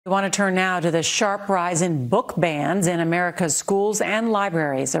We want to turn now to the sharp rise in book bans in America's schools and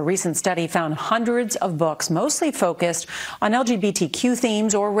libraries. A recent study found hundreds of books, mostly focused on LGBTQ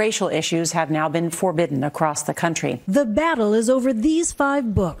themes or racial issues, have now been forbidden across the country. The battle is over these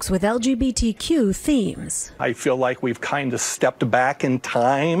 5 books with LGBTQ themes. I feel like we've kind of stepped back in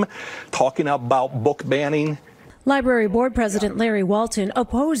time talking about book banning. Library Board President Larry Walton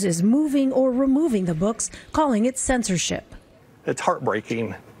opposes moving or removing the books, calling it censorship. It's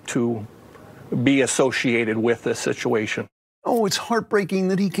heartbreaking to be associated with this situation. Oh, it's heartbreaking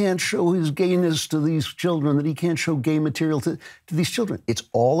that he can't show his gayness to these children, that he can't show gay material to these children. It's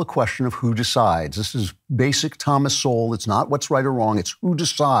all a question of who decides. This is basic Thomas Sowell. It's not what's right or wrong. It's who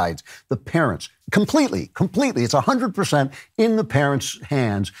decides. The parents. Completely. It's 100% in the parents'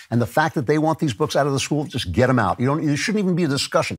 hands. And the fact that they want these books out of the school, just get them out. There shouldn't even be a discussion.